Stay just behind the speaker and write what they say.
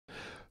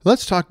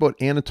Let's talk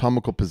about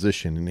anatomical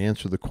position and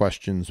answer the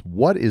questions,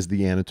 what is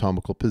the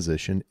anatomical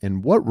position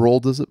and what role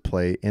does it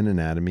play in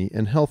anatomy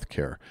and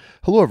healthcare?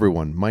 Hello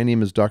everyone, my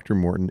name is Dr.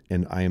 Morton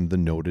and I am the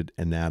noted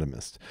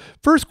anatomist.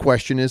 First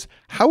question is,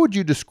 how would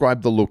you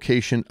describe the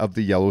location of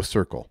the yellow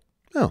circle?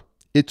 Oh,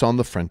 it's on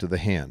the front of the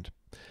hand.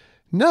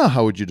 Now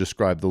how would you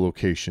describe the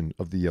location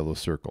of the yellow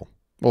circle?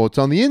 Well, it's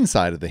on the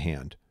inside of the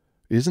hand.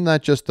 Isn't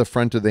that just the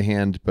front of the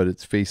hand, but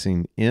it's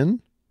facing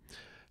in?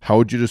 How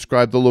would you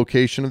describe the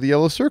location of the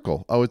yellow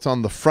circle? Oh, it's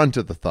on the front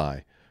of the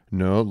thigh.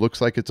 No, it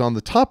looks like it's on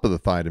the top of the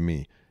thigh to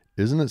me.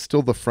 Isn't it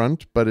still the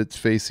front, but it's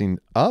facing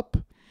up?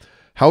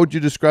 How would you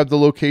describe the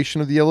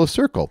location of the yellow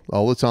circle?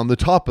 Oh, it's on the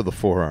top of the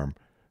forearm.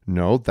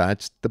 No,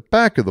 that's the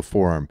back of the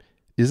forearm.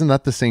 Isn't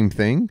that the same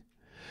thing?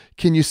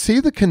 Can you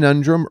see the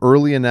conundrum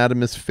early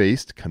anatomists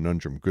faced,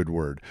 conundrum, good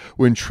word,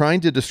 when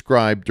trying to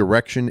describe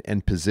direction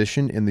and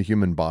position in the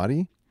human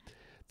body?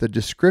 The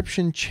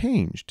description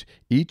changed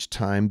each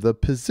time the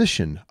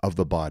position of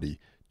the body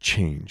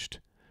changed.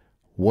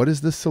 What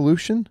is the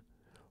solution?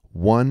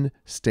 One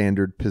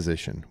standard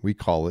position. We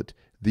call it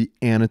the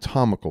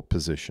anatomical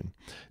position.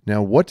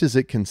 Now, what does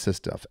it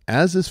consist of?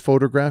 As this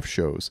photograph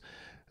shows,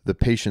 the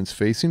patient's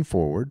facing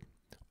forward,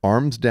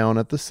 arms down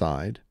at the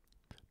side,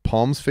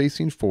 palms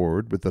facing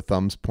forward with the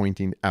thumbs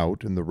pointing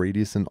out and the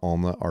radius and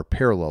ulna are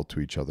parallel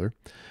to each other.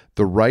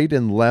 The right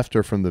and left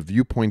are from the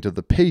viewpoint of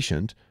the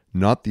patient,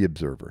 not the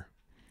observer.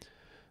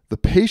 The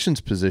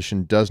patient's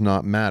position does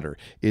not matter.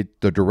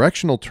 The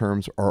directional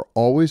terms are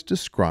always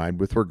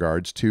described with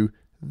regards to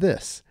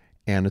this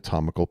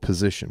anatomical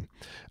position.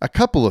 A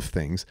couple of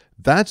things.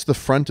 That's the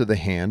front of the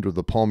hand or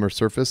the palmar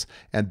surface,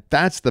 and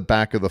that's the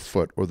back of the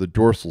foot or the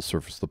dorsal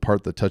surface, the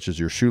part that touches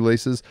your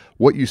shoelaces.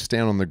 What you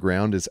stand on the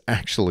ground is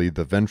actually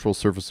the ventral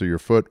surface of your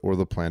foot or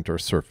the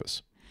plantar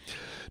surface.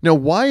 Now,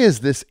 why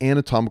is this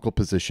anatomical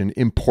position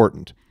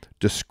important?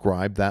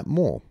 Describe that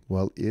mole.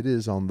 Well, it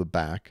is on the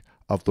back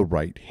of the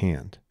right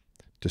hand.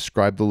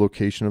 Describe the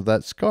location of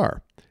that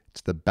scar.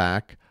 It's the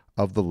back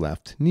of the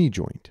left knee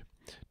joint.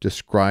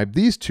 Describe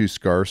these two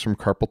scars from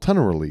carpal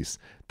tunnel release.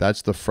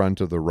 That's the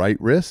front of the right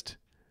wrist,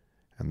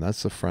 and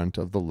that's the front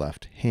of the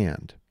left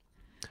hand.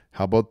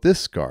 How about this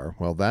scar?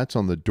 Well, that's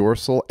on the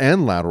dorsal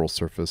and lateral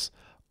surface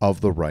of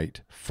the right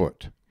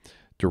foot.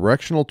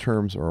 Directional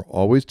terms are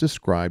always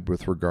described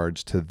with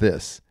regards to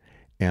this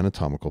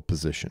anatomical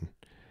position.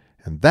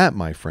 And that,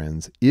 my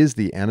friends, is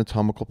the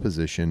anatomical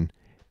position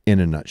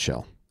in a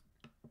nutshell.